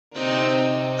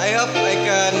hope I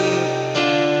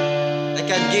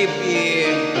can give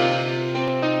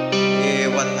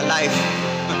what a life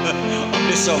of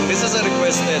this song. This is a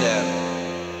requested.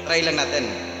 Try lang natin.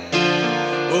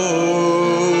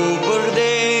 Over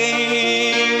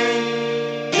there,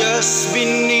 just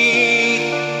beneath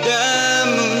the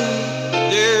moon,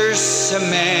 there's a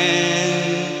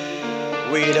man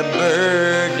with a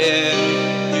burden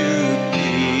to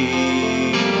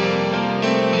keep.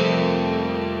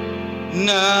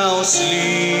 Now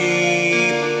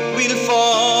sleep will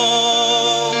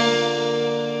fall,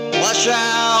 wash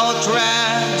out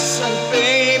trash and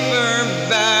paper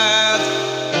bath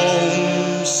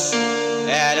homes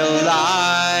and a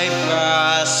life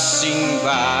passing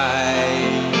by.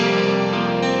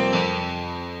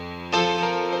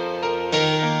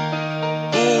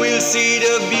 Who will see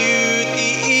the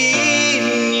beauty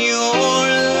in your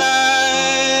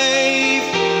life?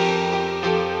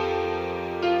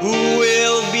 Who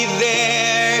will be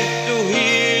there to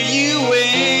hear you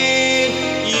when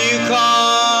you call?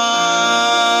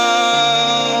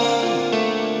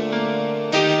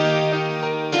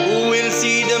 Who will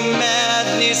see the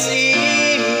madness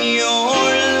in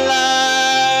your life?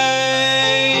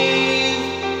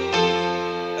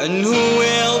 And who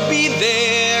will be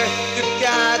there to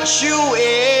catch you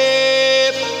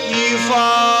if you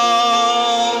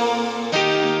fall?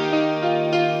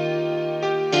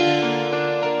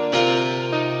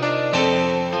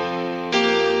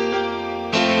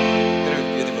 Very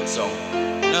beautiful song.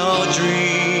 No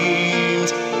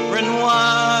dreams run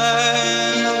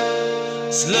wild,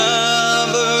 as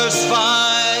lovers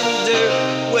find their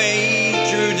way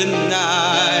through the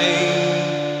night.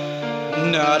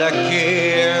 Not a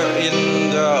care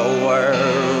in the world.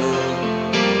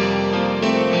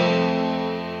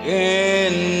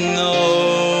 And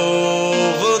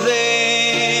over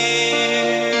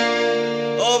there,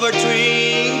 over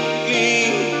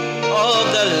twinkling of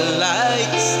the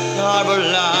lights, harbor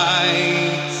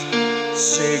lights,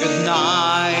 say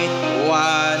goodnight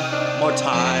one more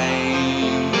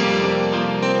time.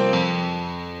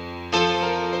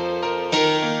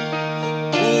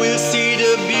 Who will see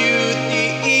the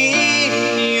beauty in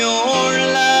your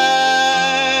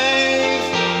life?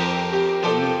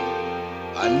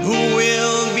 And who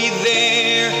will be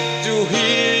there to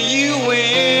hear you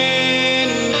when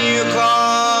you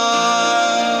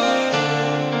call?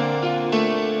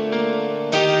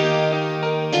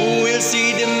 Who will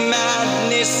see the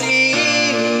madness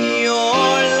in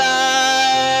your life?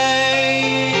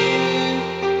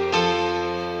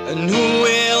 And who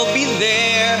will be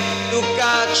there to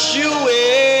catch you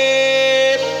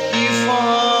if you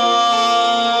fall?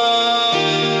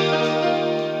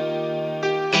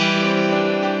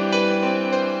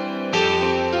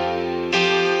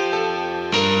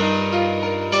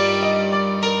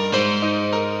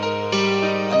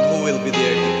 And who will be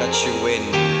there to catch you when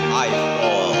I